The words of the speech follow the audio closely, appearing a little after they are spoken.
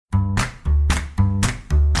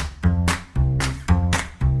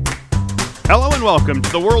Hello and welcome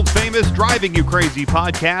to the world-famous Driving You Crazy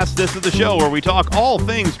podcast. This is the show where we talk all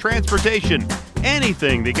things transportation,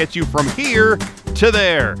 anything that gets you from here to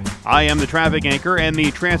there. I am the traffic anchor and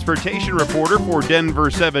the transportation reporter for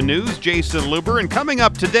Denver 7 News, Jason Luber, and coming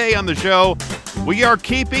up today on the show, we are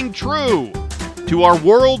keeping true to our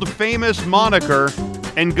world-famous moniker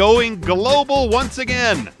and going global once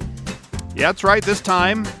again. Yeah, that's right, this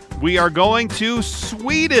time we are going to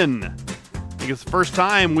Sweden. I think it's the first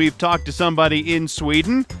time we've talked to somebody in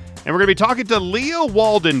Sweden, and we're going to be talking to Leo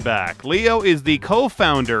Waldenbach. Leo is the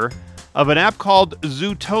co-founder of an app called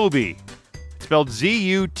Zutobi. It's spelled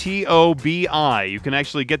Z-U-T-O-B-I. You can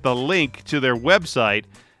actually get the link to their website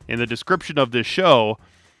in the description of this show.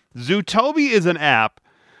 Zutobi is an app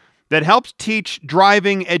that helps teach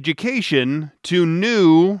driving education to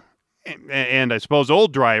new and I suppose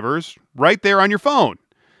old drivers right there on your phone.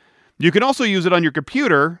 You can also use it on your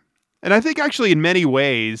computer. And I think actually in many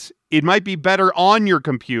ways, it might be better on your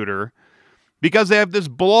computer because they have this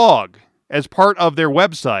blog as part of their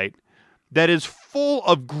website that is full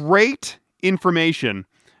of great information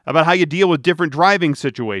about how you deal with different driving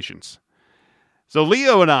situations. So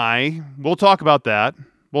Leo and I, we'll talk about that.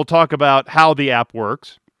 We'll talk about how the app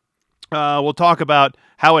works. We'll talk about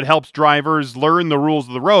how it helps drivers learn the rules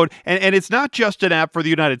of the road. And it's not just an app for the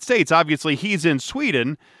United States. Obviously, he's in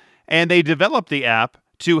Sweden, and they developed the app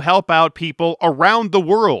to help out people around the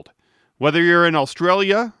world, whether you're in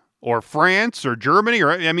Australia or France or Germany,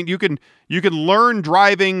 or you can learn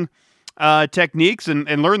driving techniques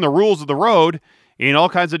and learn the rules of the road in all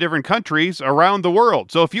kinds of different countries around the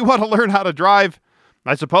world. So if you want to learn how to drive,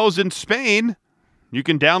 I suppose in Spain, you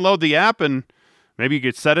can download the app and maybe you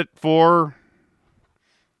could set it for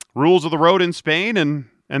rules of the road in Spain, and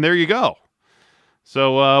there you go.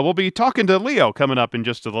 So we'll be talking to Leo coming up in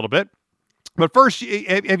just a little bit. But first,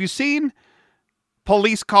 have you seen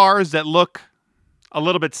police cars that look a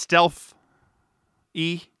little bit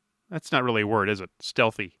stealth-y? That's not really a word, is it?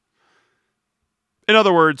 Stealthy. In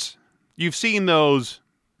other words, you've seen those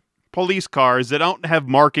police cars that don't have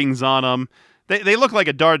markings on them. They look like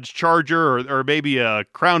a Dodge Charger or maybe a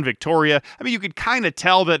Crown Victoria. I mean, you could kind of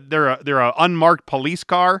tell that they're an unmarked police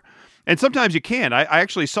car. And sometimes you can. I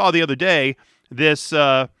actually saw the other day this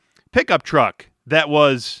pickup truck that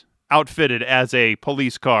was outfitted as a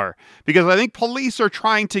police car, because I think police are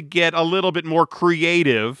trying to get a little bit more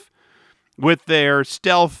creative with their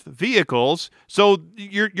stealth vehicles. So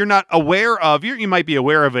you're not aware of, you might be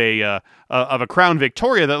aware of a Crown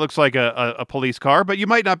Victoria that looks like a police car, but you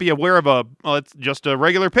might not be aware of it's just a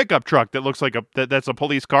regular pickup truck that looks like that's a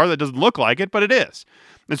police car that doesn't look like it, but it is.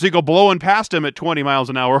 And so you go blowing past them at 20 miles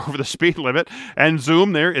an hour over the speed limit and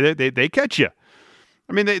zoom there, they catch you.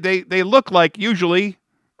 I mean, they look like usually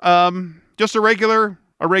just a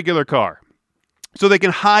regular car. So they can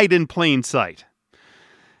hide in plain sight.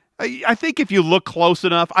 I think if you look close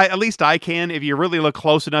enough, at least I can, if you really look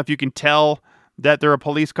close enough, you can tell that they're a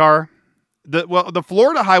police car. The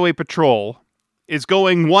Florida Highway Patrol is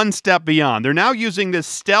going one step beyond. They're now using this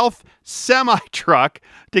stealth semi-truck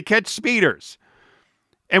to catch speeders.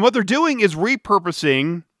 And what they're doing is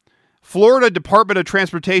repurposing Florida Department of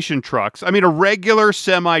Transportation trucks. I mean, a regular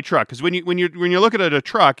semi-truck. Because when you're looking at a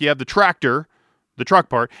truck, you have the tractor, the truck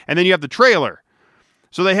part, and then you have the trailer.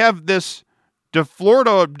 So they have this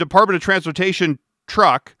Florida Department of Transportation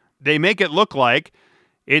truck. They make it look like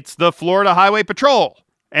it's the Florida Highway Patrol.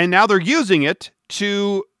 And now they're using it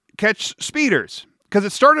to catch speeders. Because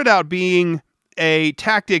it started out being a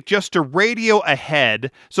tactic just to radio ahead.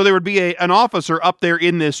 So there would be an officer up there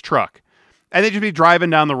in this truck. And they'd just be driving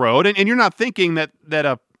down the road, and you're not thinking that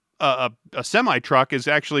a semi-truck is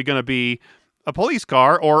actually going to be a police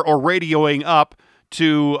car or radioing up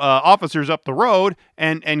to officers up the road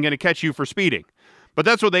and going to catch you for speeding. But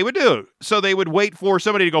that's what they would do. So they would wait for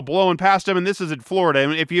somebody to go blowing past them, and this is in Florida.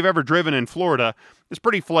 And if you've ever driven in Florida, it's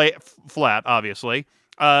pretty flat, obviously,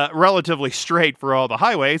 relatively straight for all the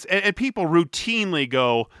highways, and people routinely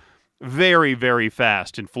go very, very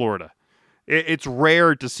fast in Florida. It's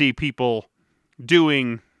rare to see people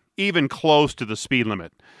doing even close to the speed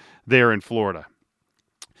limit there in Florida.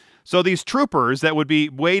 So these troopers that would be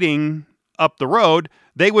waiting up the road,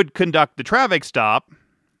 they would conduct the traffic stop,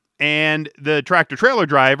 and the tractor-trailer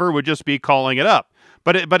driver would just be calling it up.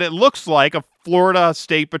 But it looks like a Florida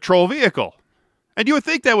State Patrol vehicle. And you would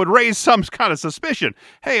think that would raise some kind of suspicion.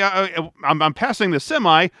 Hey, I'm passing the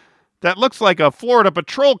semi that looks like a Florida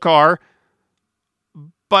Patrol car,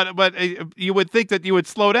 But you would think that you would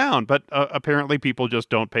slow down, but apparently people just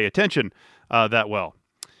don't pay attention that well.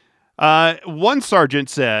 One sergeant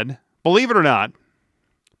said, believe it or not,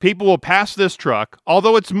 people will pass this truck,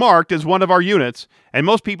 although it's marked as one of our units, and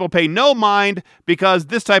most people pay no mind because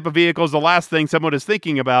this type of vehicle is the last thing someone is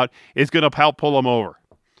thinking about is going to help pull them over.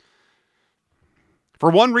 For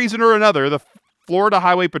one reason or another, the Florida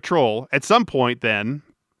Highway Patrol, at some point then,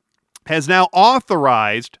 has now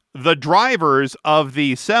authorized the drivers of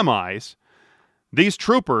the semis, these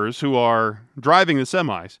troopers who are driving the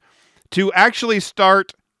semis, to actually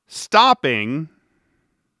start stopping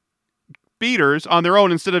speeders on their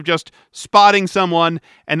own instead of just spotting someone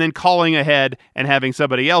and then calling ahead and having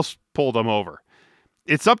somebody else pull them over.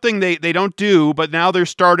 It's something they don't do, but now they're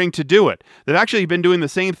starting to do it. They've actually been doing the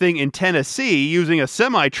same thing in Tennessee, using a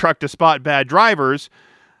semi-truck to spot bad drivers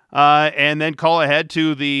and then call ahead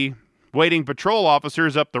to the waiting patrol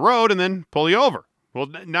officers up the road and then pull you over. Well,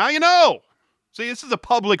 now you know. See, this is a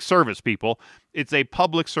public service, people. It's a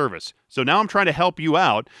public service. So now I'm trying to help you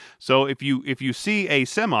out. So if you see a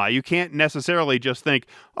semi, you can't necessarily just think,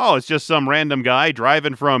 oh, it's just some random guy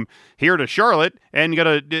driving from here to Charlotte and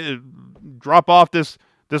going to drop off this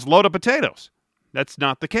load of potatoes. That's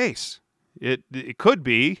not the case. It could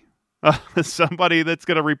be somebody that's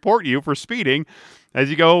going to report you for speeding as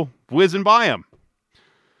you go whizzing by them.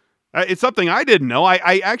 It's something I didn't know.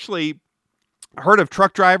 I actually heard of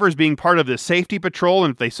truck drivers being part of the safety patrol,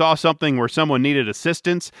 and if they saw something where someone needed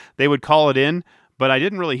assistance, they would call it in. But I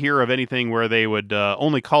didn't really hear of anything where they would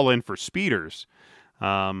only call in for speeders.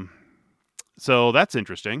 So that's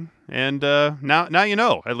interesting. And now you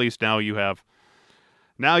know. At least now you have.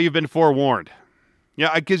 Now you've been forewarned.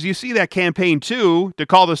 Yeah, because you see that campaign too to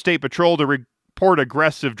call the state patrol to report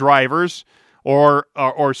aggressive drivers or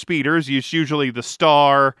speeders. It's usually the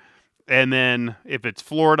star. And then if it's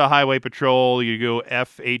Florida Highway Patrol, you go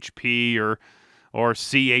FHP or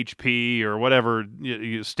CHP or whatever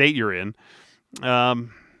state you're in.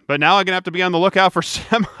 But now I'm going to have to be on the lookout for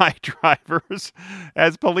semi-drivers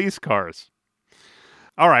as police cars.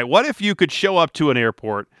 All right, what if you could show up to an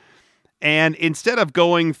airport and instead of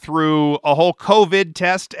going through a whole COVID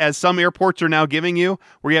test, as some airports are now giving you,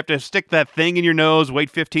 where you have to stick that thing in your nose, wait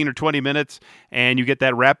 15 or 20 minutes, and you get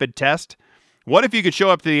that rapid test, what if you could show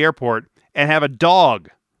up to the airport and have a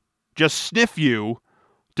dog just sniff you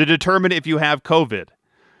to determine if you have COVID?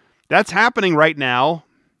 That's happening right now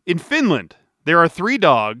in Finland. There are 3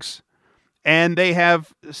 dogs, and they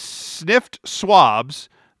have sniffed swabs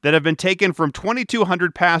that have been taken from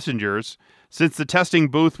 2,200 passengers since the testing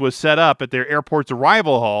booth was set up at their airport's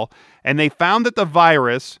arrival hall, and they found that the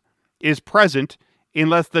virus is present in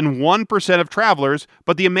less than 1% of travelers.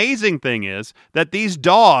 But the amazing thing is that these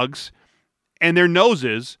dogs and their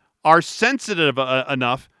noses are sensitive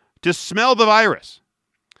enough to smell the virus.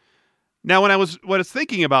 Now, when I was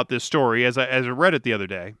thinking about this story, as I read it the other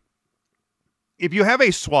day, if you have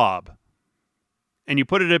a swab and you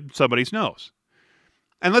put it in somebody's nose,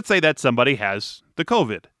 and let's say that somebody has the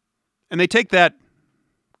COVID, and they take that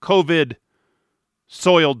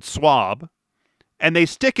COVID-soiled swab and they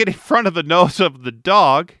stick it in front of the nose of the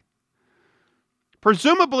dog,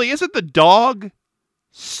 presumably, isn't the dog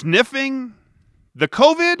sniffing the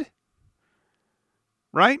COVID?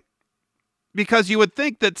 Right? Because you would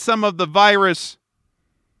think that some of the viruses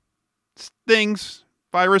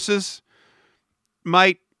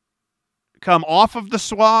might come off of the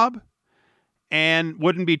swab and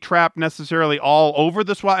wouldn't be trapped necessarily all over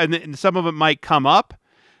the swab, and some of it might come up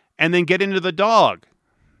and then get into the dog.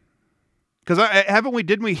 Because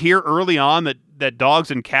didn't we hear early on that dogs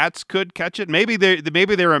and cats could catch it? Maybe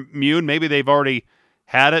they're immune. Maybe they've already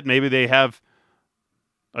had it. Maybe they have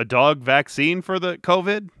a dog vaccine for the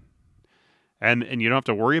COVID, and you don't have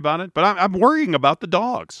to worry about it. But I'm worrying about the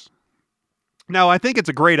dogs. Now, I think it's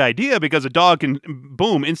a great idea because a dog can,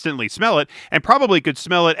 boom, instantly smell it, and probably could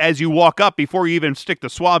smell it as you walk up before you even stick the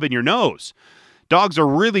swab in your nose. Dogs are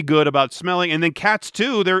really good about smelling, and then cats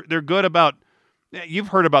too. They're good about. You've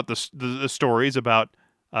heard about the stories about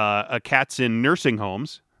cats in nursing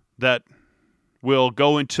homes that will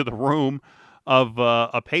go into the room of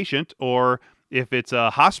a patient, or if it's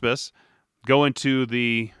a hospice, go into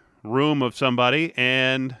the room of somebody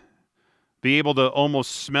and be able to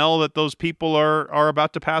almost smell that those people are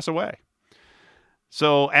about to pass away.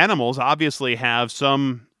 So animals obviously have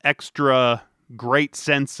some extra great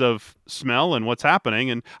sense of smell and what's happening,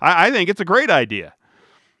 and I think it's a great idea.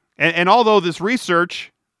 And although this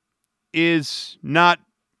research is not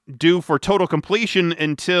due for total completion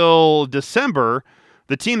until December,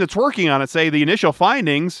 the team that's working on it say the initial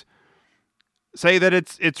findings say that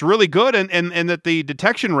it's really good, and that the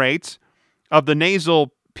detection rates of the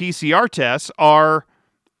nasal PCR tests are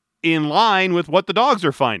in line with what the dogs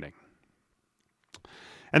are finding.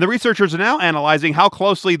 And the researchers are now analyzing how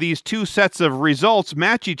closely these two sets of results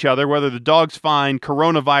match each other, whether the dogs find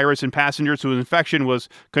coronavirus in passengers whose infection was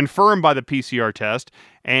confirmed by the PCR test,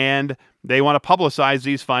 and they want to publicize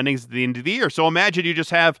these findings at the end of the year. So imagine you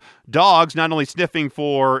just have dogs not only sniffing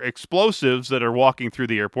for explosives that are walking through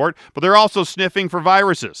the airport, but they're also sniffing for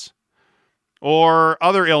viruses or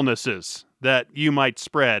other illnesses that you might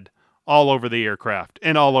spread all over the aircraft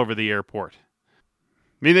and all over the airport.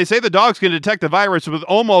 I mean, they say the dogs can detect the virus with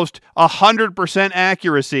almost 100%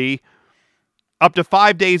 accuracy up to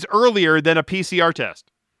 5 days earlier than a PCR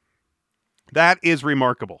test. That is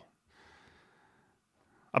remarkable.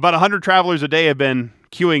 About 100 travelers a day have been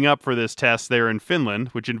queuing up for this test there in Finland,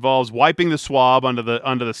 which involves wiping the swab under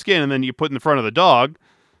the skin, and then you put in front of the dog,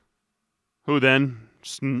 who then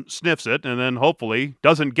sniffs it, and then hopefully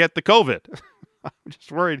doesn't get the COVID. I'm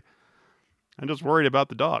just worried about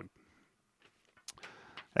the dog.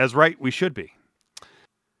 As right we should be.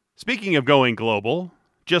 Speaking of going global,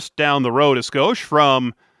 just down the road a skosh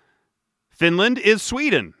from Finland is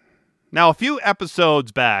Sweden. Now, a few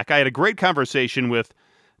episodes back, I had a great conversation with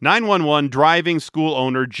 911 driving school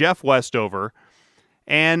owner Jeff Westover,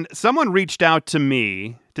 and someone reached out to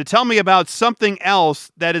me to tell me about something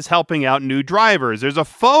else that is helping out new drivers. There's a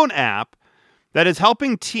phone app that is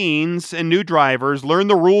helping teens and new drivers learn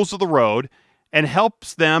the rules of the road and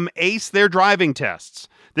helps them ace their driving tests.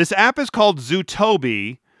 This app is called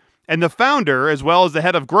Zootobi, and the founder, as well as the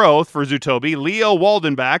head of growth for Zootobi, Leo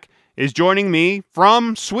Waldenbach, is joining me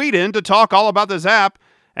from Sweden to talk all about this app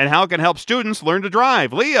and how it can help students learn to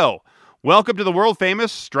drive. Leo, welcome to the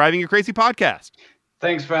world-famous Driving You Crazy podcast.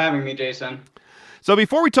 Thanks for having me, Jason. So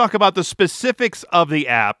before we talk about the specifics of the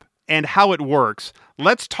app and how it works,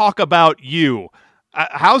 let's talk about you.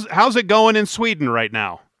 How's it going in Sweden right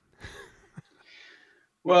now?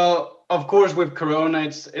 Well, of course, with Corona,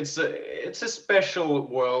 it's a special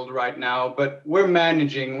world right now, but we're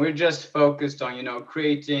managing. We're just focused on,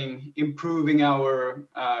 creating, improving our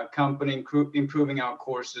company, improving our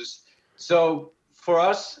courses. So for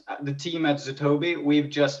us, the team at Zootobi, we've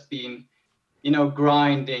just been,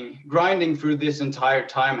 grinding through this entire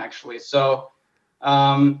time, actually. So,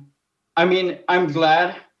 I'm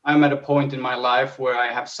glad I'm at a point in my life where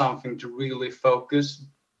I have something to really focus,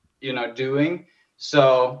 doing.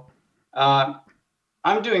 So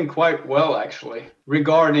I'm doing quite well, actually,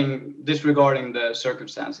 disregarding the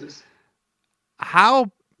circumstances.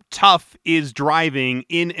 How tough is driving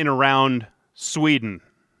in and around Sweden?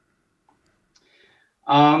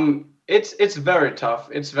 It's very tough.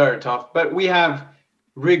 It's very tough. But we have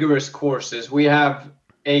rigorous courses. We have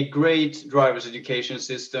a great driver's education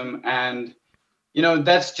system, and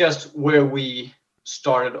that's just where we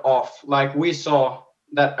started off. Like, we saw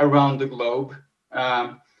that around the globe.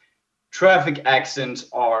 Traffic accidents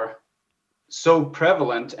are so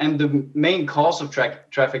prevalent, and the main cause of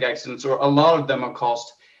traffic accidents, or a lot of them, are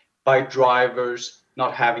caused by drivers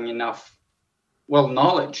not having enough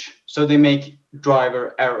knowledge, so they make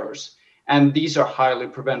driver errors, and these are highly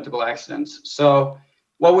preventable accidents. So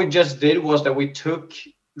what we just did was that we took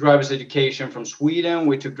driver's education from Sweden,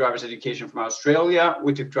 we took driver's education from Australia,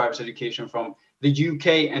 we took driver's education from the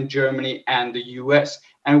UK and Germany and the US,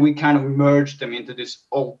 and we kind of merged them into this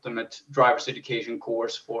ultimate driver's education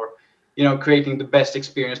course for, creating the best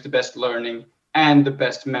experience, the best learning, and the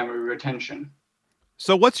best memory retention.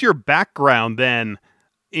 So what's your background then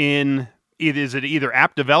in, is it either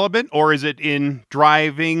app development or is it in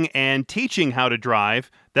driving and teaching how to drive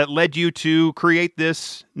that led you to create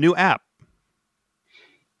this new app?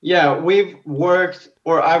 Yeah, I've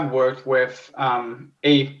worked with an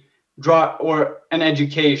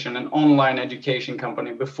online education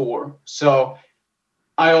company before. So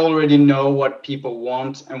I already know what people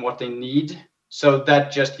want and what they need. So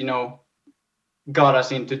that just, got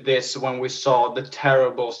us into this when we saw the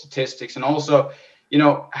terrible statistics, and also,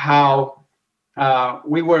 how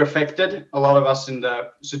we were affected. A lot of us in the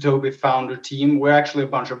Zootobi founder team, we're actually a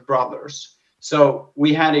bunch of brothers. So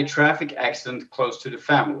we had a traffic accident close to the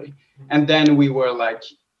family. And then we were like,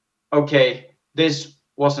 okay, this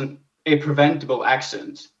wasn't a preventable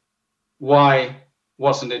accident. Why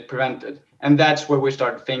wasn't it prevented? And that's where we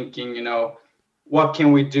started thinking, what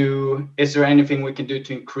can we do? Is there anything we can do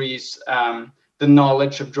to increase the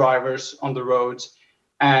knowledge of drivers on the roads?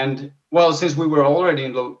 And since we were already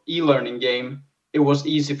in the e-learning game, it was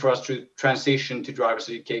easy for us to transition to driver's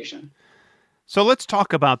education. So let's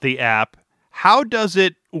talk about the app. How does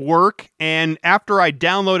it work? And after I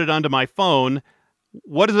download it onto my phone,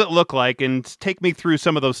 what does it look like? And take me through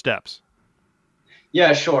some of those steps.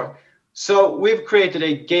 Yeah, sure. So we've created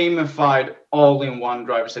a gamified all-in-one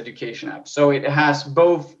driver's education app. So it has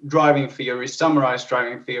both driving theory, summarized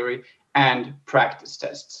driving theory, and practice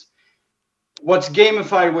tests. What's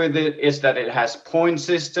gamified with it is that it has point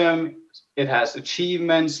system, it has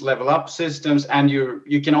achievements, level up systems, and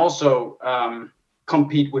you can also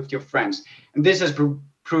compete with your friends. And this has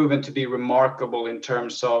proven to be remarkable in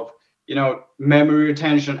terms of memory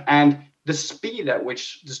retention and the speed at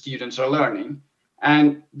which the students are learning.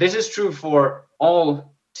 And this is true for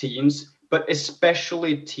all teens, but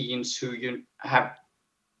especially teens who have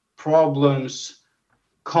problems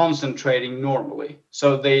concentrating normally.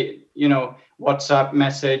 So they, WhatsApp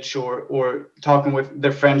message or talking with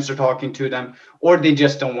their friends or talking to them, or they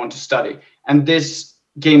just don't want to study. And this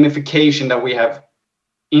gamification that we have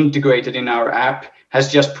integrated in our app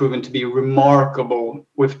has just proven to be remarkable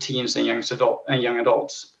with teens and young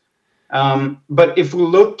adults. But if we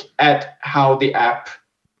look at how the app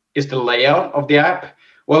is, the layout of the app,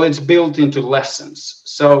 well, it's built into lessons.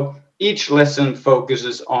 So each lesson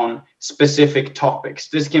focuses on specific topics.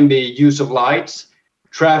 This can be use of lights,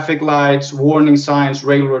 traffic lights, warning signs,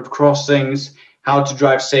 railroad crossings, how to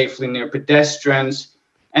drive safely near pedestrians.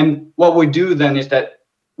 And what we do then is that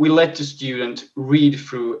we let the student read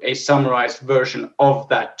through a summarized version of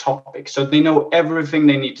that topic. So they know everything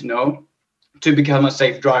they need to know to become a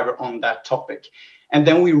safe driver on that topic. And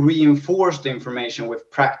then we reinforce the information with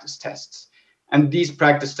practice tests. And these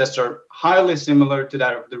practice tests are highly similar to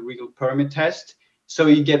that of the real permit test. So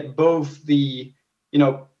you get both the,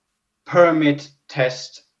 permit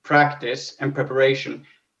test practice and preparation,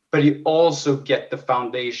 but you also get the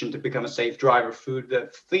foundation to become a safe driver through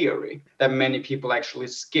the theory that many people actually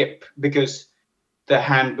skip because the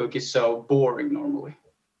handbook is so boring normally.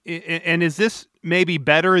 And is this maybe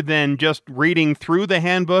better than just reading through the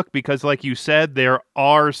handbook? Because like you said, there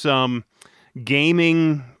are some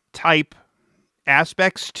gaming type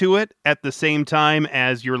aspects to it at the same time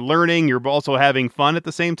as you're learning. You're also having fun at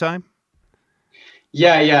the same time.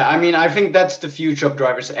 Yeah. I mean, I think that's the future of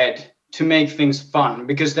driver's ed, to make things fun,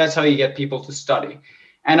 because that's how you get people to study.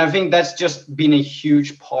 And I think that's just been a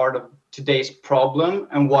huge part of today's problem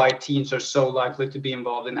and why teens are so likely to be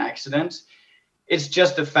involved in accidents. It's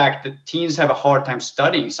just the fact that teens have a hard time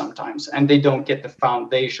studying sometimes and they don't get the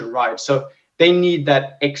foundation right. So they need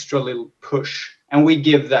that extra little push. And we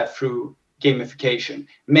give that through gamification,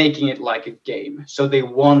 making it like a game. So they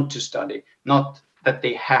want to study, not that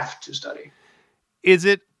they have to study. Is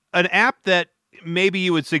it an app that maybe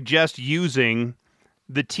you would suggest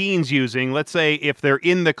the teens using? Let's say if they're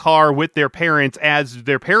in the car with their parents as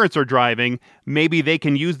their parents are driving, maybe they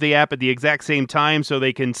can use the app at the exact same time so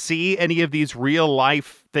they can see any of these real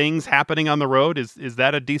life things happening on the road. Is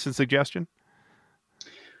that a decent suggestion?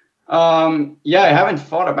 Yeah, I haven't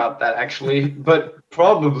thought about that actually, but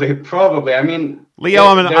probably. I mean, Leo,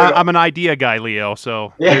 I'm an idea guy, Leo.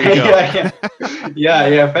 So there you go.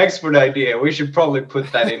 Yeah. Thanks for the idea. We should probably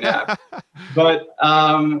put that in app. But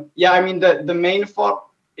I mean, the main thought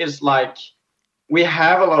is like we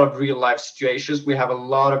have a lot of real life situations. We have a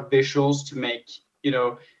lot of visuals to make,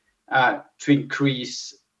 to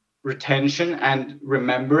increase retention and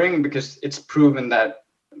remembering, because it's proven that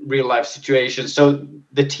real life situations, so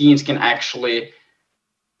the teens can actually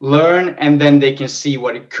learn and then they can see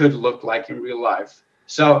what it could look like in real life.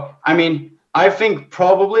 So I mean, I think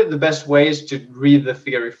probably the best way is to read the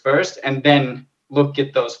theory first and then look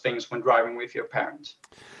at those things when driving with your parents.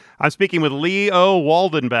 I'm speaking with Leo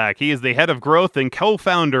Waldenbach. He is the head of growth and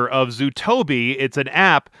co-founder of Zootobi. It's an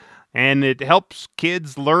app, and it helps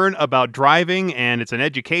kids learn about driving, and it's an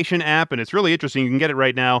education app, and it's really interesting. You can get it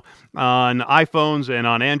right now on iPhones and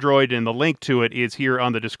on Android, and the link to it is here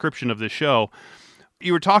on the description of the show.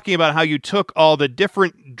 You were talking about how you took all the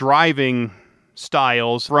different driving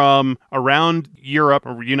styles from around Europe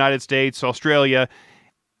or United States, Australia.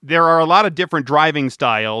 There are a lot of different driving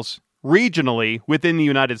styles regionally within the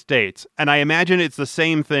United States, and I imagine it's the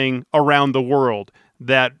same thing around the world,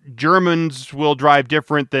 that Germans will drive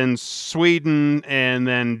different than Sweden and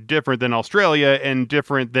then different than Australia and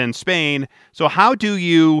different than Spain. So how do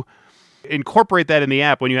you incorporate that in the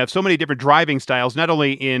app when you have so many different driving styles, not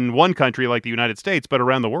only in one country like the United States, but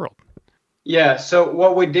around the world? Yeah, so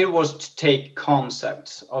what we did was to take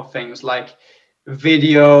concepts of things like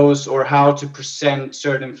videos or how to present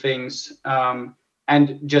certain things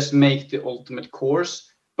and just make the ultimate course.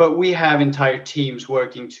 But we have entire teams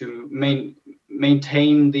working to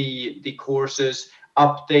maintain the courses,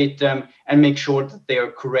 update them, and make sure that they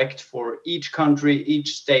are correct for each country,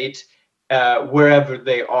 each state, wherever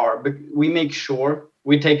they are. But we make sure,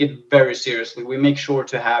 we take it very seriously. We make sure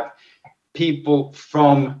to have people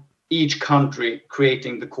from each country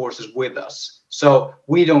creating the courses with us. So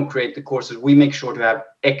we don't create the courses. We make sure to have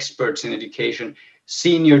experts in education,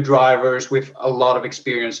 senior drivers with a lot of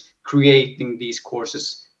experience creating these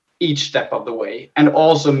courses each step of the way, and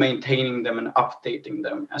also maintaining them and updating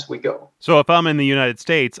them as we go. So if I'm in the United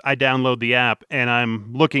States, I download the app and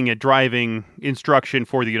I'm looking at driving instruction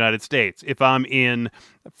for the United States. If I'm in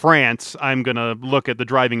France, I'm going to look at the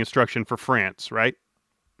driving instruction for France, right?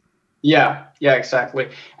 Yeah, exactly.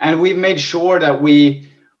 And we've made sure that we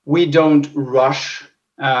don't rush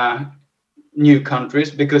new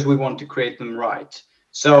countries because we want to create them right.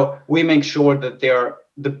 So we make sure that they are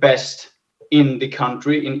the best in the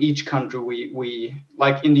country. In each country, we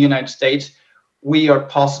like in the United States, we are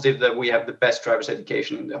positive that we have the best driver's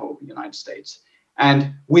education in the whole United States.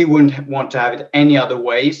 And we wouldn't want to have it any other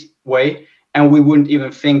way. And we wouldn't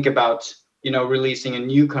even think about, releasing a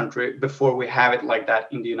new country before we have it like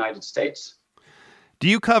that in the United States. Do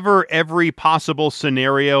you cover every possible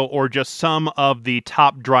scenario or just some of the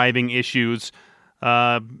top driving issues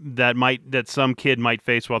that some kid might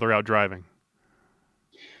face while they're out driving?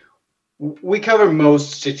 We cover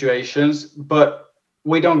most situations, but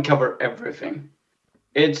we don't cover everything.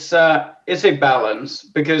 It's a balance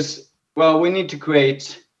because, we need to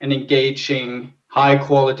create an engaging,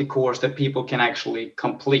 high-quality course that people can actually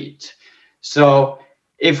complete. So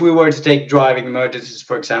if we were to take driving emergencies,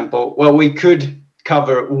 for example, we could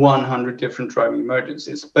cover 100 different driving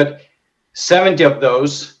emergencies, but 70 of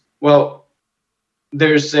those,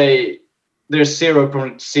 there's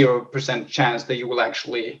 0.0% chance that you will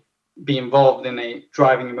actually be involved in a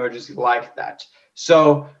driving emergency like that.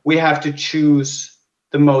 So we have to choose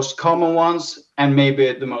the most common ones and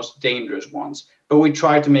maybe the most dangerous ones. But we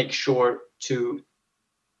try to make sure to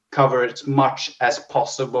cover as much as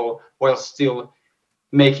possible while still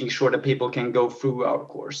making sure that people can go through our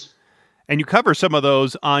course. And you cover some of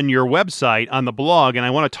those on your website, on the blog, and I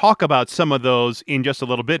want to talk about some of those in just a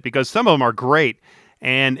little bit because some of them are great,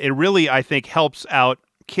 and it really, I think, helps out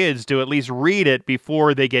kids to at least read it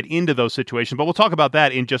before they get into those situations. But we'll talk about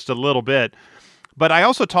that in just a little bit. But I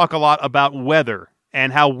also talk a lot about weather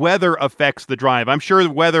and how weather affects the drive. I'm sure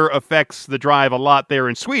weather affects the drive a lot there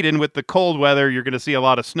in Sweden. With the cold weather, you're going to see a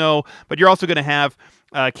lot of snow, but you're also going to have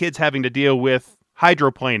kids having to deal with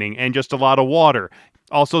hydroplaning and just a lot of water.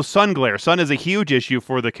 Also, sun glare. Sun is a huge issue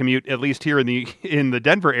for the commute, at least here in the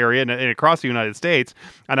Denver area and across the United States.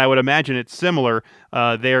 And I would imagine it's similar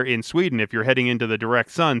there in Sweden if you're heading into the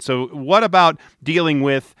direct sun. So what about dealing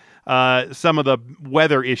with some of the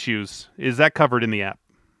weather issues? Is that covered in the app?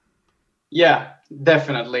 Yeah,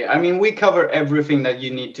 definitely. I mean, we cover everything that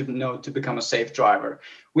you need to know to become a safe driver.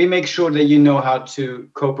 We make sure that you know how to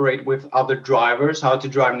cooperate with other drivers, how to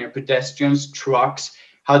drive near pedestrians, trucks,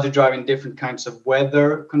 how to drive in different kinds of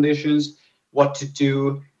weather conditions, what to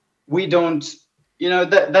do. We don't,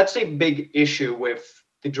 that's a big issue with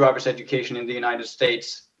the driver's education in the United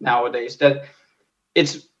States nowadays, that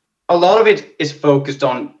a lot of it is focused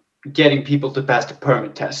on getting people to pass the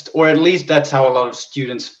permit test, or at least that's how a lot of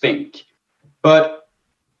students think. But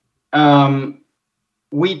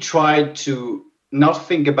we try to not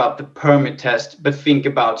think about the permit test, but think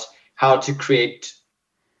about how to create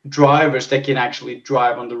drivers that can actually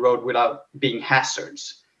drive on the road without being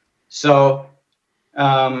hazards. So,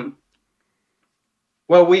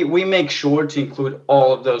 we make sure to include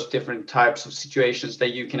all of those different types of situations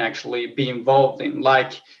that you can actually be involved in,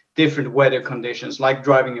 like different weather conditions, like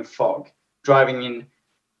driving in fog, driving in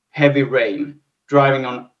heavy rain, driving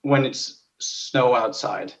on when it's snow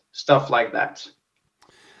outside, stuff like that.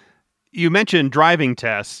 You mentioned driving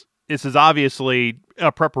tests. This is obviously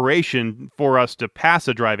a preparation for us to pass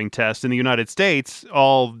a driving test. In the United States,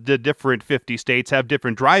 all the different 50 states have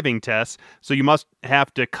different driving tests, so you must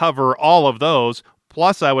have to cover all of those.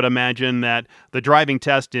 Plus, I would imagine that the driving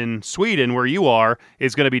test in Sweden, where you are,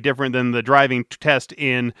 is going to be different than the driving test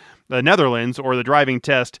in the Netherlands or the driving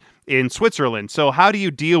test in Switzerland. So how do you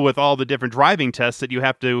deal with all the different driving tests that you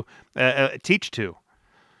have to teach to?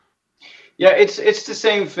 Yeah, it's the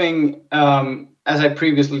same thing as I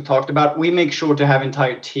previously talked about. We make sure to have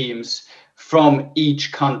entire teams from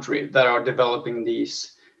each country that are developing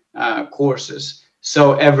these courses.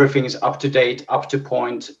 So everything is up to date, up to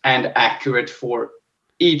point, and accurate for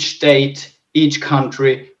each state, each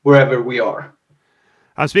country, wherever we are.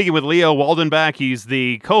 I'm speaking with Leo Waldenbach. He's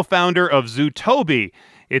the co-founder of Zootobi.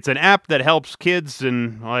 It's an app that helps kids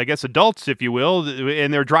and, well, I guess adults, if you will,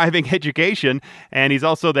 in their driving education. And he's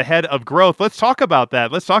also the head of growth. Let's talk about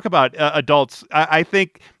that. Let's talk about adults. I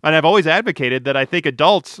think, and I've always advocated that I think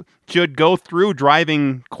adults should go through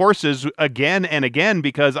driving courses again and again,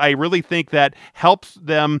 because I really think that helps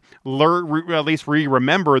them learn, at least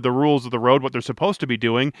remember the rules of the road, what they're supposed to be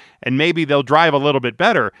doing, and maybe they'll drive a little bit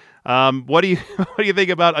better. What do you what do you think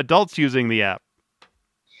about adults using the app?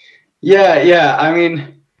 Yeah. I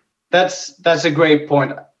mean, that's a great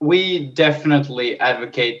point. We definitely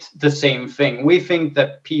advocate the same thing. We think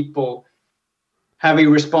that people have a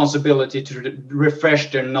responsibility to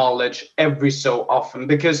refresh their knowledge every so often,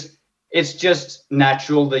 because it's just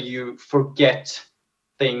natural that you forget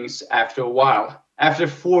things after a while. After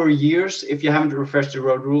 4 years, if you haven't refreshed the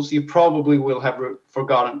road rules, you probably will have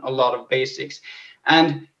forgotten a lot of basics.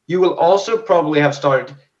 And you will also probably have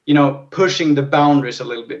started, pushing the boundaries a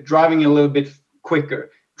little bit, driving a little bit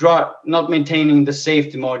quicker, not maintaining the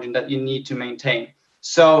safety margin that you need to maintain.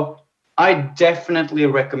 So I definitely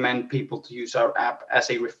recommend people to use our app as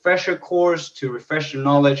a refresher course to refresh their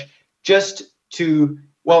knowledge, just to,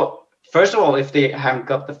 well, first of all, if they haven't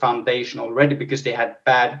got the foundation already because they had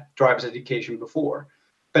bad driver's education before,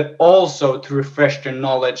 but also to refresh their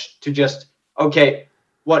knowledge to just, okay,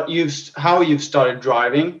 how you've started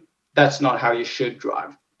driving, that's not how you should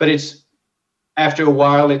drive. But after a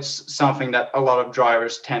while, it's something that a lot of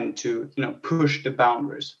drivers tend to, push the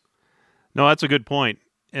boundaries. No, that's a good point.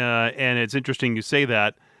 And it's interesting you say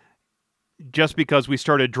that. Just because we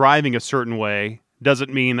started driving a certain way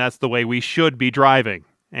doesn't mean that's the way we should be driving.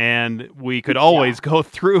 And we could always go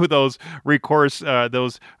through those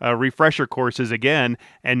refresher courses again,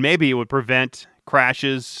 and maybe it would prevent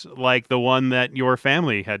crashes like the one that your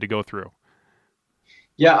family had to go through.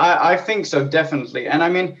 Yeah, I think so, definitely. And I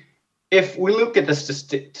mean, if we look at the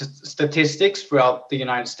statistics throughout the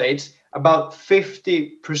United States, about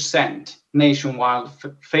 50% nationwide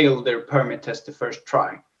failed their permit test the first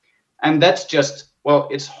try. And that's just, well,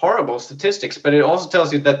 it's horrible statistics, but it also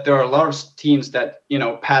tells you that there are a lot of teams that,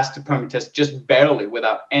 pass the permit test just barely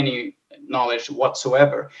without any knowledge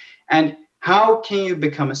whatsoever. And how can you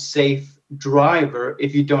become a safe driver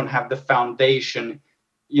if you don't have the foundation,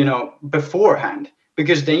 beforehand?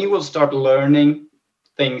 Because then you will start learning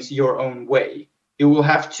things your own way. You will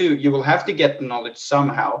have to get the knowledge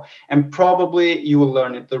somehow, and probably you will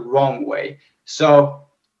learn it the wrong way. So,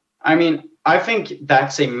 I mean, I think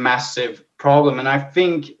that's a massive problem. And I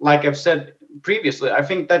think, like I've said previously, I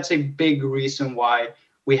think that's a big reason why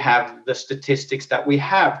we have the statistics that we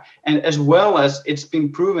have. And as well as it's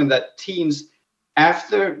been proven that teens,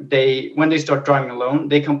 when they start driving alone,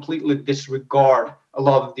 they completely disregard a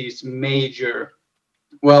lot of these major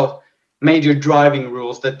driving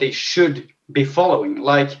rules that they should be following,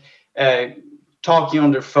 like talking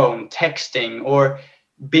on their phone, texting, or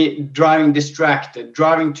driving distracted,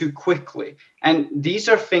 driving too quickly. And these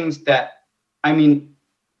are things that, I mean,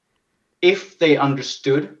 if they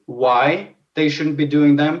understood why they shouldn't be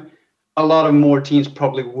doing them, a lot of more teens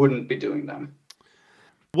probably wouldn't be doing them.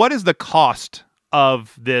 What is the cost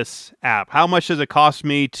of this app? How much does it cost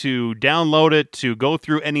me to download it, to go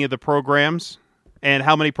through any of the programs? And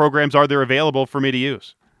how many programs are there available for me to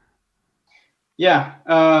use? Yeah,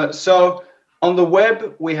 so on the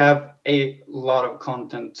web, we have a lot of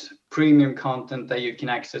content, premium content that you can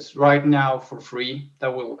access right now for free.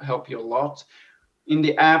 That will help you a lot. In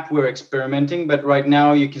the app, we're experimenting, but right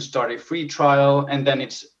now you can start a free trial, and then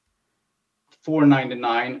it's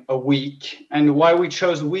 $4.99 a week. And why we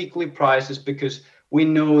chose weekly price is because we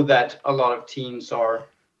know that a lot of teens are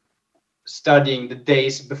studying the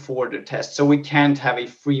days before the test. So we can't have a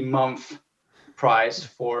free month price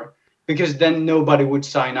because then nobody would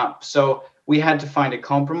sign up. So we had to find a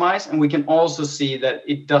compromise, and we can also see that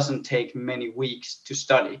it doesn't take many weeks to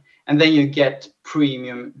study. And then you get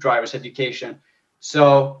premium driver's education.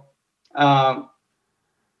 So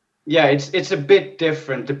it's a bit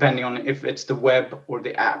different depending on if it's the web or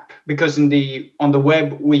the app, because on the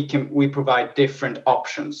web we provide different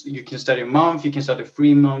options. You can study a month, you can study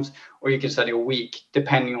 3 months, or you can study a week,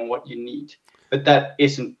 depending on what you need. But that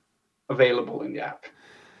isn't available in the app.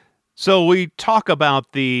 So we talk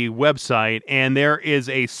about the website, and there is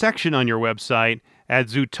a section on your website at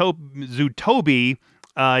Zutobi.com.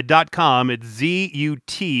 It's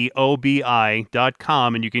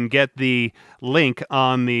ZUTOBI.com, and you can get the link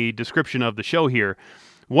on the description of the show here.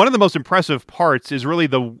 One of the most impressive parts is really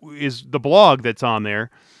the blog that's on there,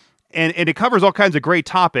 and it covers all kinds of great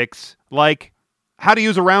topics, like how to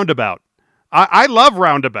use a roundabout. I love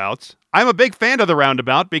roundabouts. I'm a big fan of the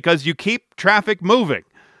roundabout because you keep traffic moving.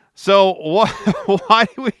 So why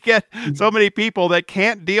do we get so many people that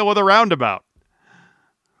can't deal with a roundabout?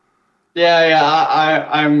 Yeah,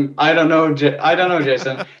 I don't know, I don't know,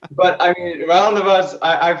 Jason, but I mean, roundabouts,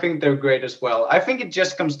 I think they're great as well. I think it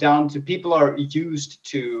just comes down to people are used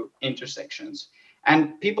to intersections,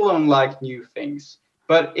 and people don't like new things.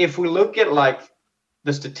 But if we look at like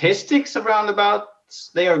the statistics of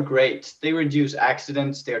roundabouts, they are great. They reduce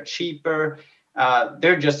accidents. They're cheaper.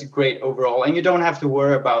 They're just great overall, and you don't have to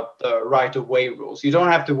worry about the right of way rules. You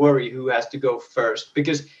don't have to worry who has to go first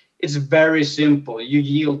because it's very simple. You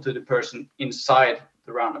yield to the person inside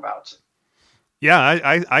the roundabout.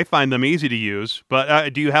 Yeah, I find them easy to use.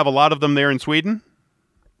 But do you have a lot of them there in Sweden?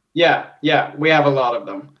 Yeah, we have a lot of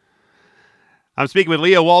them. I'm speaking with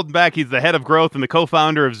Leo Waldenbach. He's the head of growth and the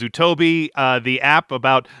co-founder of Zootobi, the app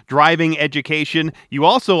about driving education. You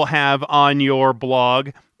also have on your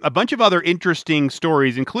blog a bunch of other interesting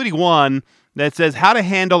stories, including one that says how to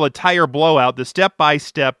handle a tire blowout, the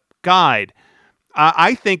step-by-step guide.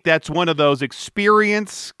 I think that's one of those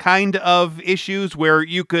experience kind of issues where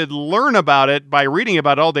you could learn about it by reading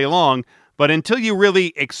about it all day long, but until you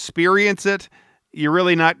really experience it, you're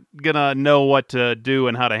really not going to know what to do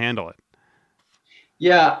and how to handle it.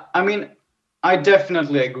 Yeah, I mean, I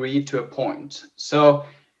definitely agree to a point. So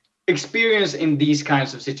experience in these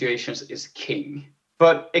kinds of situations is king.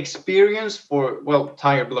 But experience for, well,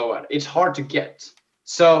 tire blowout, it's hard to get.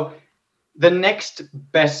 So the next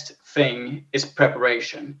best thing is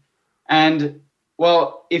preparation. And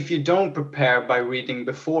well, if you don't prepare by reading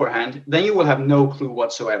beforehand, then you will have no clue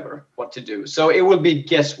whatsoever what to do. So it will be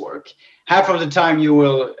guesswork. Half of the time you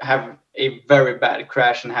will have a very bad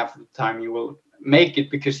crash, and half of the time you will make it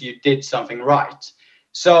because you did something right.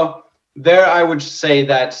 So there I would say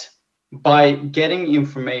that by getting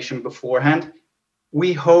information beforehand,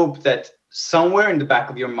 we hope that somewhere in the back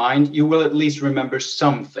of your mind, you will at least remember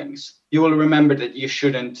some things. You will remember that you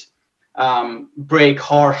shouldn't brake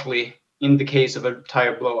harshly in the case of a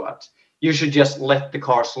tire blowout. You should just let the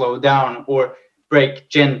car slow down or brake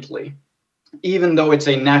gently, even though it's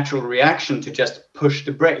a natural reaction to just push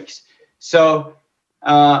the brakes. So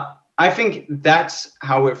I think that's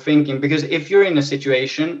how we're thinking, because if you're in a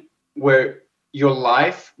situation where your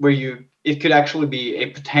life, it could actually be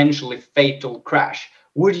a potentially fatal crash,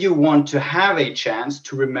 would you want to have a chance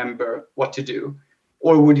to remember what to do,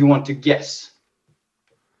 or would you want to guess?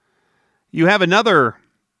 You have another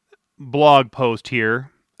blog post here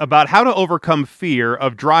about how to overcome fear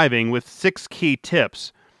of driving with 6 key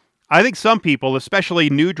tips. I think some people, especially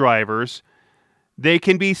new drivers, they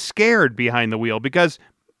can be scared behind the wheel because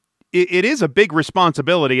it is a big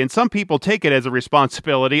responsibility, and some people take it as a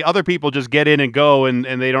responsibility. Other people just get in and go, and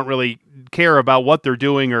they don't really care about what they're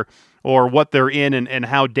doing or what they're in and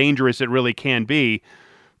how dangerous it really can be.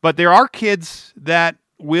 But there are kids that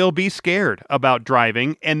will be scared about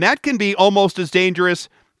driving, and that can be almost as dangerous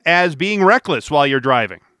as being reckless while you're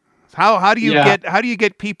driving. How do you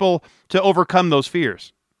get people to overcome those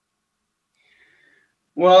fears?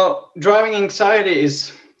 Well, driving anxiety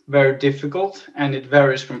is very difficult, and it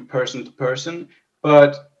varies from person to person.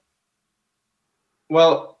 But,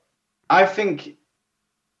 well, I think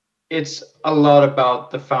it's a lot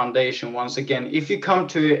about the foundation. Once again, if you come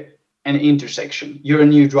to an intersection, you're a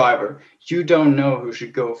new driver, you don't know who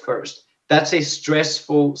should go first. That's a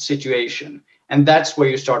stressful situation. And that's where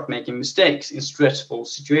you start making mistakes, in stressful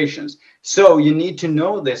situations. So you need to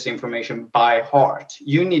know this information by heart.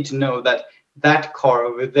 You need to know that that car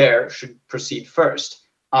over there should proceed first.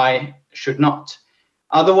 I should not.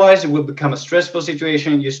 Otherwise, it will become a stressful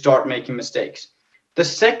situation. You start making mistakes. The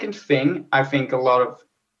second thing, I think a lot of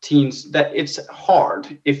teens, that it's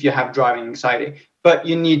hard if you have driving anxiety, but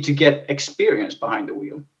you need to get experience behind the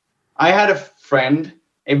wheel. I had a friend,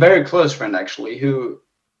 a very close friend actually, who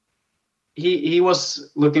he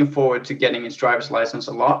was looking forward to getting his driver's license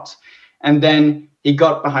a lot. And then he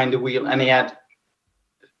got behind the wheel and he had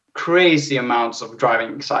crazy amounts of driving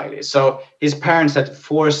anxiety. So his parents had to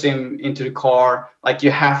force him into the car, like,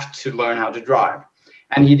 you have to learn how to drive.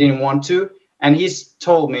 And he didn't want to. And he's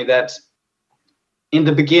told me that in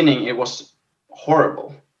the beginning it was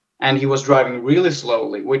horrible. And he was driving really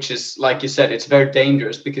slowly, which is, like you said, it's very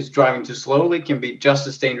dangerous because driving too slowly can be just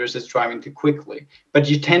as dangerous as driving too quickly. But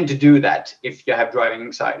you tend to do that if you have driving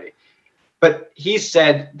anxiety. But he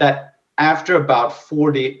said that after about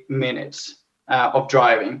 40 minutes of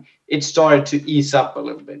driving, it started to ease up a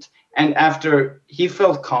little bit. And after he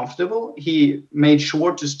felt comfortable, he made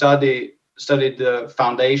sure to study the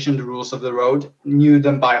foundation, the rules of the road, knew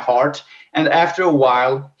them by heart. And after a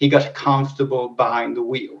while, he got comfortable behind the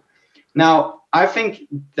wheel. Now, I think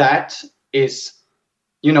that is,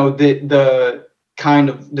 the kind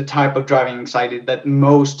of the type of driving anxiety that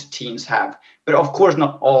most teens have, but of course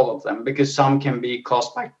not all of them, because some can be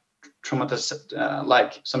caused by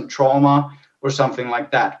like some trauma or something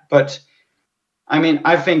like that. But I mean,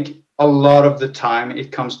 I think a lot of the time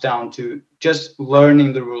it comes down to just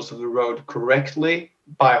learning the rules of the road correctly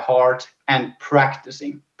by heart and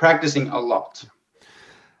practicing a lot.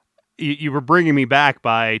 You were bringing me back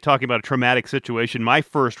by talking about a traumatic situation. My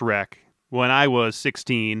first wreck when I was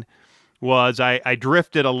 16 was I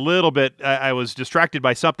drifted a little bit. I was distracted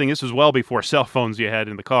by something. This was well before cell phones you had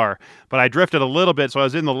in the car. But I drifted a little bit. So I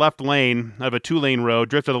was in the left lane of a 2-lane road,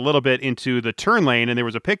 drifted a little bit into the turn lane, and there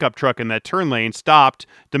was a pickup truck in that turn lane, stopped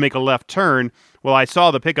to make a left turn. Well, I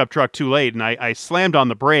saw the pickup truck too late, and I slammed on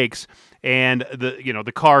the brakes, and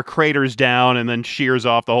the car craters down and then shears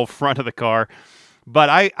off the whole front of the car. But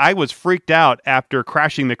I was freaked out after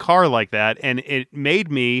crashing the car like that, and it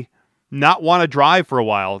made me not want to drive for a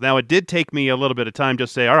while. Now, it did take me a little bit of time to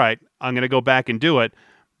say, all right, I'm going to go back and do it.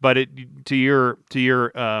 But to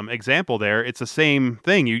your example there, it's the same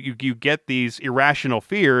thing. You get these irrational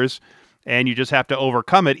fears, and you just have to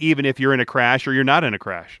overcome it, even if you're in a crash or you're not in a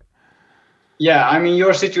crash. Yeah, I mean,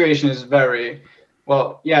 your situation is very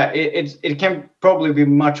well. Yeah, it can probably be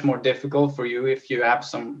much more difficult for you if you have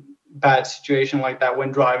some bad situation like that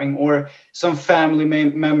when driving, or some family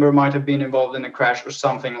member might have been involved in a crash or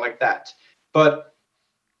something like that. But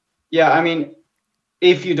yeah, I mean,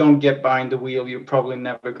 if you don't get behind the wheel, you're probably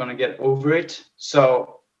never going to get over it.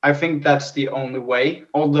 So I think that's the only way,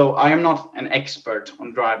 although I am not an expert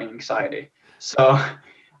on driving anxiety. So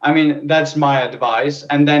I mean, that's my advice.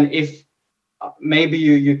 And then if maybe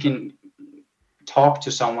you can talk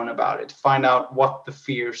to someone about it, find out what the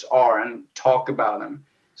fears are and talk about them,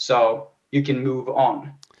 so you can move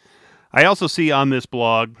on. I also see on this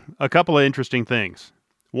blog a couple of interesting things.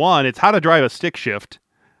 One, it's how to drive a stick shift.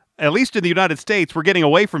 At least in the United States, we're getting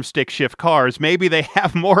away from stick shift cars. Maybe they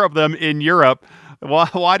have more of them in Europe.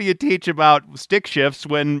 Why do you teach about stick shifts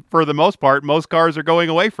when, for the most part, most cars are going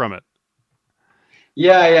away from it?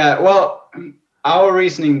 Yeah. Well, our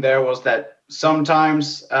reasoning there was that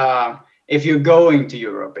sometimes if you're going to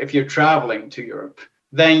Europe, if you're traveling to Europe,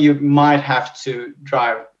 then you might have to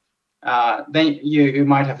drive. Then you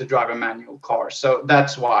might have to drive a manual car. So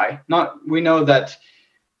that's why. We know that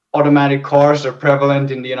automatic cars are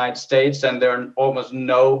prevalent in the United States, and there are almost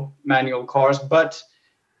no manual cars. But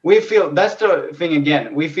we feel that's the thing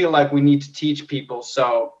again. We feel like we need to teach people,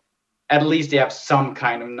 so at least they have some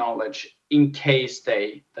kind of knowledge in case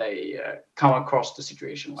they come across the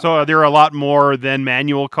situation. So are there a lot more than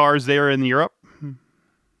manual cars there in Europe?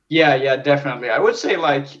 Yeah, definitely. I would say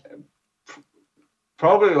like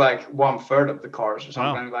probably like 1/3 of the cars or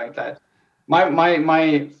something like that.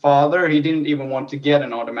 My father, he didn't even want to get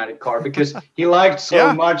an automatic car because he liked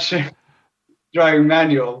so much driving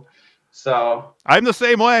manual. So I'm the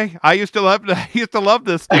same way. I used to love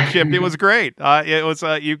this stick shift. It was great. It was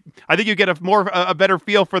I think you get a better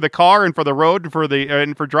feel for the car and for the road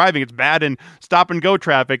and for driving. It's bad in stop and go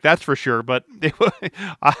traffic, that's for sure. But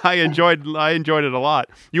I enjoyed it a lot.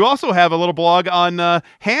 You also have a little blog on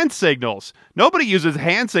hand signals. Nobody uses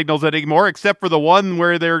hand signals anymore except for the one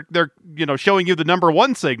where they're showing you the number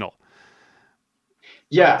 1 signal.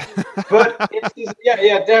 Yeah, but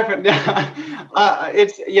definitely.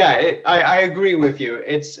 I agree with you.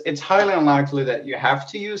 It's highly unlikely that you have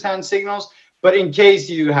to use hand signals, but in case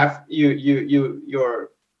you have your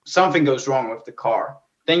something goes wrong with the car,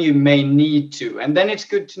 then you may need to, and then it's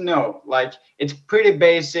good to know. Like, it's pretty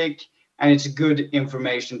basic and it's good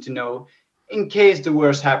information to know in case the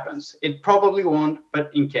worst happens. It probably won't,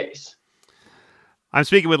 but in case. I'm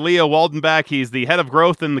speaking with Leo Waldenbach. He's the head of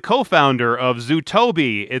growth and the co-founder of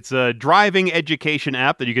Zootobi. It's a driving education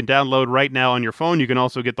app that you can download right now on your phone. You can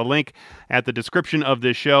also get the link at the description of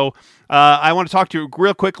this show. I want to talk to you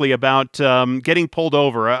real quickly about getting pulled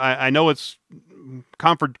over. I know it's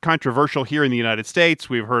controversial here in the United States.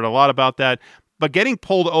 We've heard a lot about that. But getting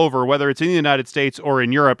pulled over, whether it's in the United States or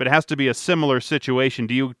in Europe, it has to be a similar situation.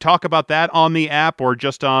 Do you talk about that on the app or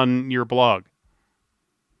just on your blog?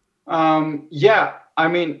 Yeah, I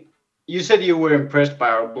mean, you said you were impressed by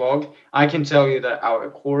our blog. I can tell you that our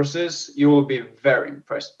courses, you will be very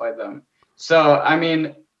impressed by them. So, I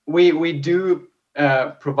mean, we do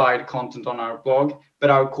provide content on our blog, but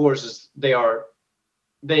our courses, they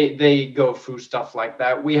go through stuff like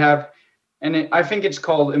that. We have, and I think it's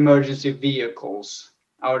called Emergency Vehicles,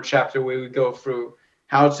 our chapter where we go through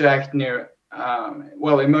how to act near,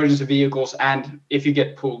 emergency vehicles and if you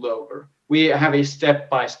get pulled over. We have a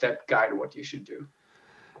step-by-step guide what you should do.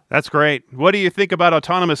 That's great. What do you think about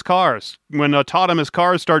autonomous cars? When autonomous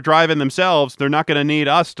cars start driving themselves, they're not going to need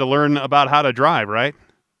us to learn about how to drive, right?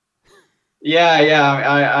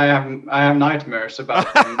 Yeah. I have nightmares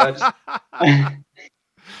about them,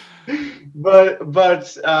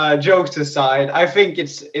 but jokes aside, I think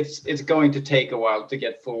it's going to take a while to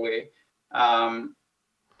get fully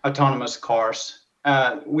autonomous cars.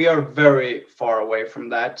 We are very far away from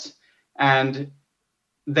that, and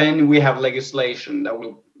then we have legislation that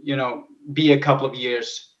will, be a couple of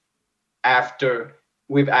years after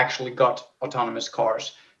we've actually got autonomous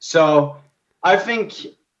cars. So I think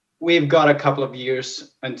we've got a couple of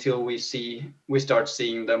years until we start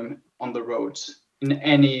seeing them on the roads in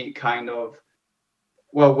any kind of,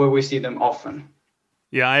 where we see them often.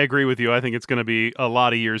 Yeah, I agree with you. I think it's going to be a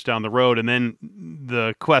lot of years down the road. And then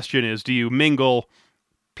the question is, do you mingle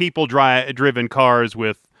people-driven cars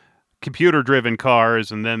with computer-driven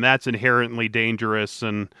cars? And then that's inherently dangerous.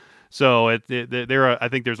 And so I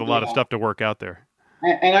think there's a lot of stuff to work out there.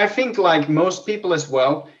 And I think, like most people as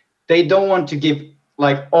well, they don't want to give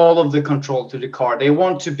like all of the control to the car. They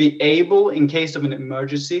want to be able, in case of an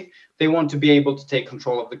emergency, they want to be able to take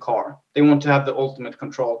control of the car. They want to have the ultimate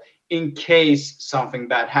control in case something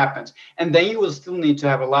bad happens. And then you will still need to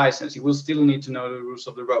have a license. You will still need to know the rules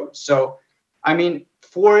of the road. So, I mean,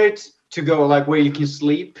 for it to go like where you can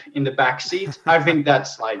sleep in the back seat, I think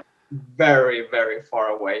that's like very, very far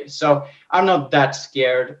away. So I'm not that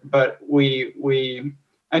scared, but we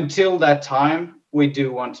until that time, we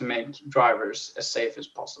do want to make drivers as safe as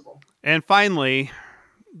possible. And finally,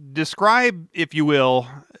 describe, if you will,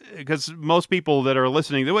 because most people that are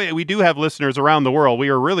listening, we do have listeners around the world. We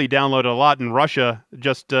are really downloaded a lot in Russia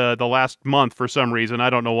just the last month for some reason. I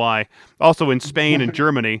don't know why. Also in Spain and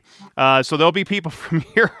Germany. So there'll be people from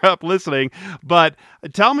Europe listening. But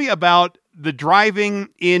tell me about the driving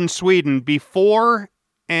in Sweden before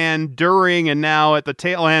and during and now at the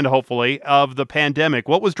tail end, hopefully, of the pandemic.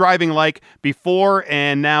 What was driving like before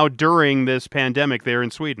and now during this pandemic there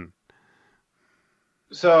in Sweden?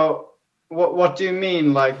 So what do you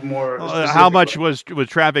mean, like more how much was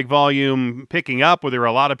traffic volume picking up? Were there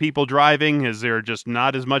a lot of people driving? Is there just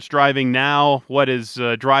not as much driving now? What is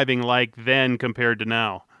driving like then compared to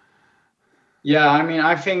now? Yeah, I mean,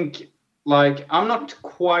 I think, like, I'm not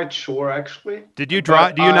quite sure, actually. Did you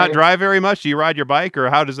drive? Do you not drive very much? Do you ride your bike, or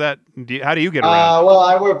how does that? How do you get around? Well,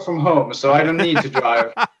 I work from home, so I don't need to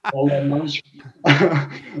drive all that much.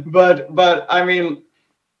 but I mean,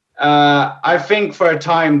 I think for a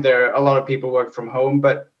time there, a lot of people work from home,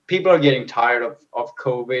 but people are getting tired of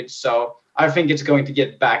COVID. So I think it's going to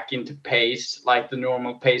get back into pace, like the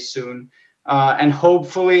normal pace soon. And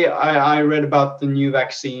hopefully, I read about the new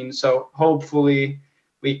vaccine, so hopefully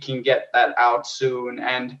we can get that out soon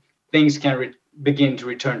and things can begin to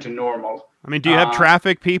return to normal. I mean, do you have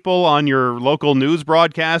traffic people on your local news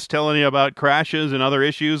broadcast telling you about crashes and other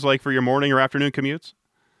issues, like for your morning or afternoon commutes?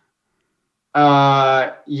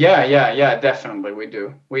 Yeah, definitely we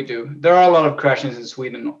do. There are a lot of crashes in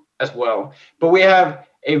Sweden as well, but we have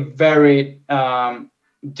a very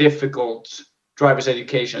difficult driver's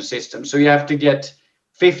education system. So you have to get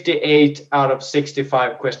 58 out of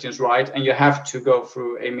 65 questions right, and you have to go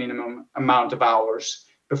through a minimum amount of hours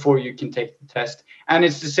before you can take the test. And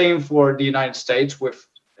it's the same for the United States with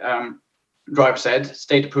driver's ed,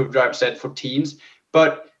 state-approved driver's ed for teens.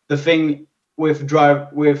 But the thing with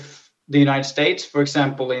the United States, for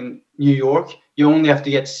example, in New York, you only have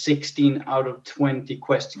to get 16 out of 20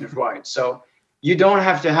 questions right. So you don't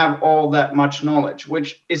have to have all that much knowledge,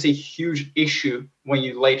 which is a huge issue when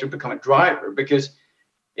you later become a driver, because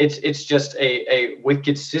it's just a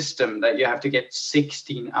wicked system that you have to get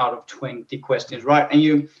 16 out of 20 questions right. And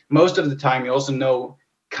you, most of the time, you also know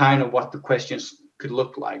kind of what the questions could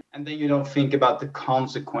look like. And then you don't think about the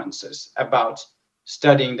consequences about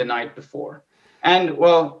studying the night before. And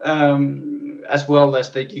well, as well as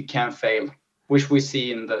that you can fail, which we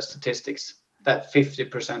see in the statistics, that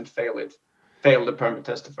 50% fail the permit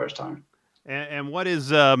test the first time. And what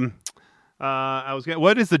is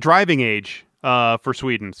what is the driving age for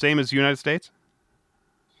Sweden? Same as the United States?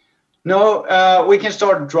 No, we can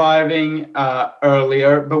start driving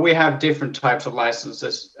earlier, but we have different types of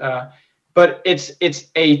licenses. But it's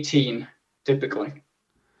 18 typically.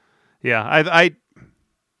 Yeah,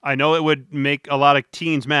 I know it would make a lot of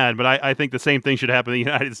teens mad, but I think the same thing should happen in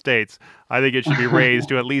the United States. I think it should be raised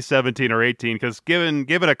to at least 17 or 18, because given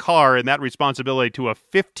a car and that responsibility to a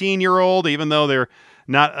 15-year-old, even though they're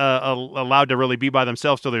not allowed to really be by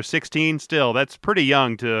themselves till they're 16, still, that's pretty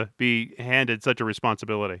young to be handed such a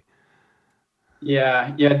responsibility. Yeah,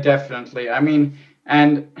 definitely. I mean,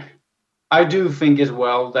 and I do think as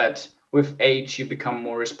well that with age you become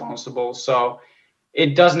more responsible. So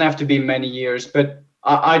it doesn't have to be many years, but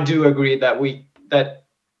I do agree that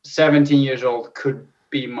 17 years old could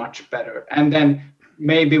be much better. And then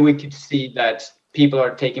maybe we could see that people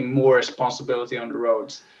are taking more responsibility on the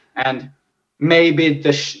roads, and maybe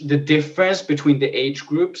the difference between the age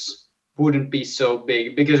groups wouldn't be so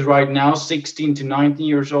big, because right now 16 to 19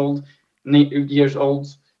 years old, the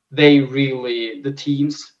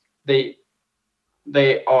teens, they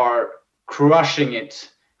are crushing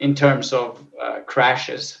it in terms of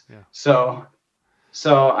crashes. Yeah.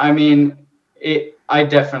 So I mean, I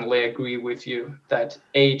definitely agree with you that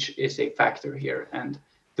age is a factor here, and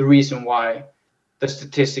the reason why the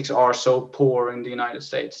statistics are so poor in the United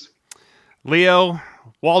States. Leo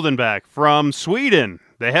Waldenbach from Sweden,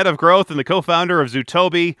 the head of growth and the co-founder of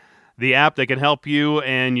Zutobi, the app that can help you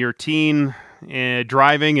and your teen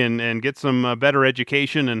driving and get some better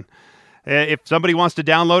education. And if somebody wants to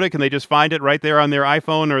download it, can they just find it right there on their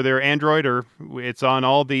iPhone or their Android, or it's on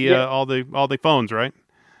all the phones, right?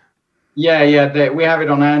 Yeah. We have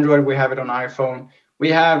it on Android. We have it on iPhone.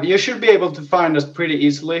 You should be able to find us pretty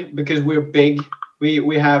easily because we're big.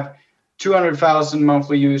 We have 200,000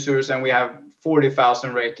 monthly users and we have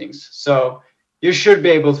 40,000 ratings. So you should be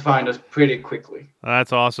able to find us pretty quickly.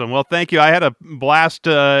 That's awesome. Well, thank you. I had a blast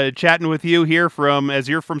chatting with you here as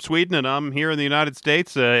you're from Sweden and I'm here in the United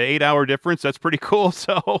States. 8-hour difference. That's pretty cool.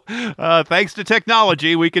 So thanks to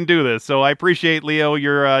technology, we can do this. So I appreciate, Leo,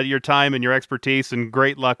 your time and your expertise, and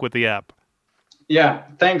great luck with the app. Yeah,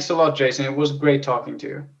 thanks a lot, Jason. It was great talking to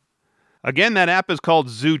you. Again, that app is called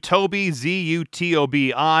Zutobi,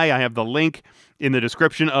 Zutobi. I have the link in the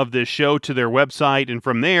description of this show to their website, and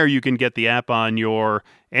from there you can get the app on your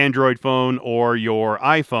Android phone or your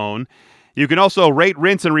iPhone. You can also rate,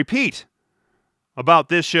 rinse, and repeat about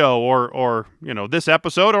this show or this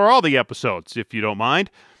episode or all the episodes, if you don't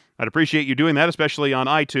mind. I'd appreciate you doing that, especially on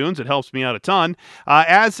iTunes. It helps me out a ton.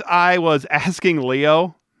 As I was asking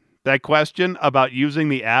Leo that question about using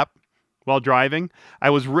the app while driving,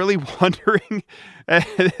 I was really wondering, and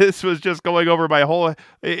this was just going over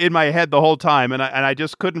in my head the whole time, and I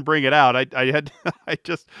just couldn't bring it out. I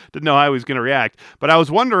just didn't know how I was going to react. But I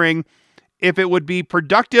was wondering if it would be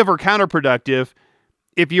productive or counterproductive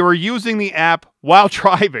if you were using the app while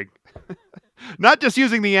driving. Not just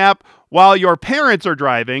using the app while your parents are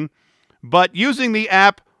driving, but using the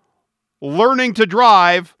app learning to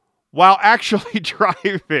drive while actually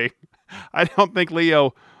driving. I don't think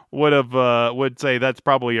Leo would say that's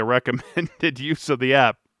probably a recommended use of the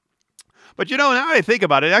app. But now that I think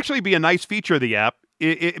about it, it'd actually be a nice feature of the app.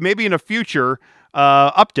 It maybe in a future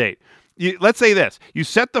update. Let's say this. You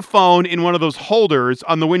set the phone in one of those holders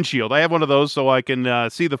on the windshield. I have one of those so I can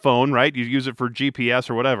see the phone, right? You use it for GPS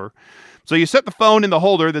or whatever. So you set the phone in the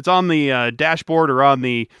holder that's on the dashboard or on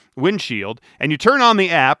the windshield, and you turn on the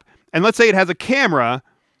app, and let's say it has a camera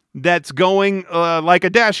that's going like a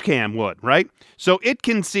dash cam would, right? So it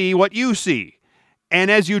can see what you see.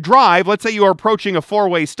 And as you drive, let's say you are approaching a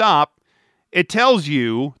four-way stop, it tells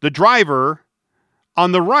you, the driver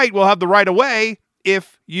on the right will have the right of way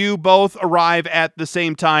if you both arrive at the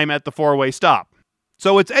same time at the four-way stop.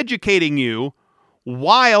 So it's educating you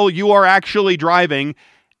while you are actually driving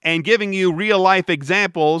and giving you real-life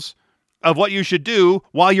examples of what you should do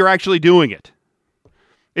while you're actually doing it.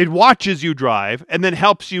 It watches you drive and then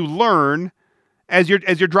helps you learn as you're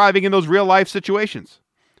driving in those real-life situations.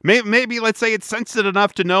 Maybe, let's say it's sensitive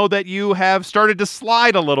enough to know that you have started to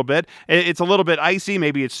slide a little bit. It's a little bit icy,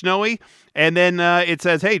 maybe it's snowy, and then it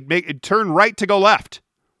says, hey, turn right to go left.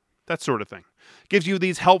 That sort of thing. Gives you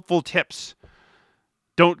these helpful tips.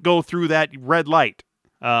 Don't go through that red light.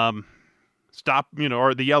 Stop,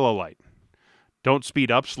 or the yellow light. Don't speed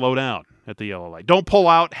up, slow down at the yellow light. Don't pull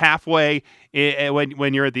out halfway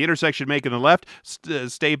when you're at the intersection making the left.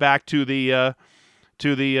 Stay back to the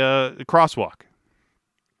crosswalk.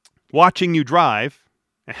 Watching you drive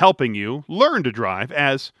and helping you learn to drive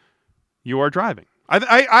as you are driving.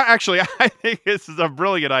 I think this is a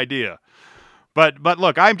brilliant idea. But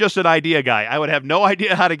look, I'm just an idea guy. I would have no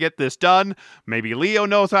idea how to get this done. Maybe Leo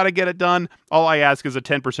knows how to get it done. All I ask is a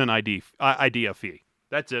 10% idea fee.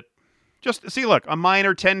 That's it. Just see, look, a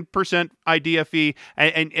minor 10% idea fee,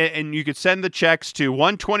 and you could send the checks to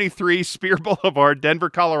 123 Spear Boulevard, Denver,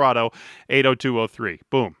 Colorado, 80203.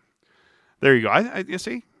 Boom. There you go. You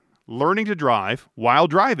see? Learning to drive while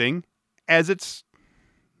driving as it's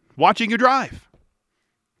watching you drive.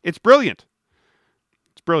 It's brilliant.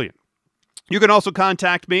 It's brilliant. You can also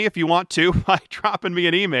contact me if you want to by dropping me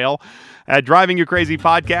an email at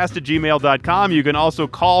drivingyoucrazypodcast@gmail.com. You can also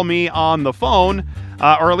call me on the phone,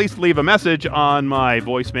 or at least leave a message on my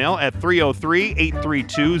voicemail at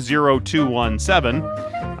 303-832-0217.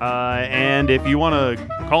 And if you want to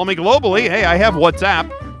call me globally, hey, I have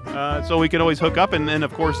WhatsApp, so we can always hook up. And then,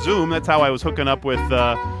 of course, Zoom. That's how I was hooking up with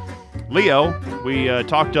Leo. We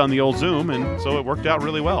talked on the old Zoom, and so it worked out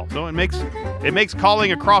really well. So it makes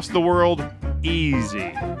calling across the world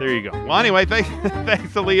easy. There you go. Well, anyway,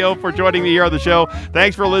 thanks to Leo for joining me here on the show.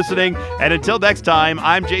 Thanks for listening. And until next time,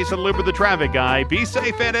 I'm Jason Luber, the Traffic Guy. Be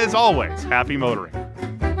safe, and as always, happy motoring.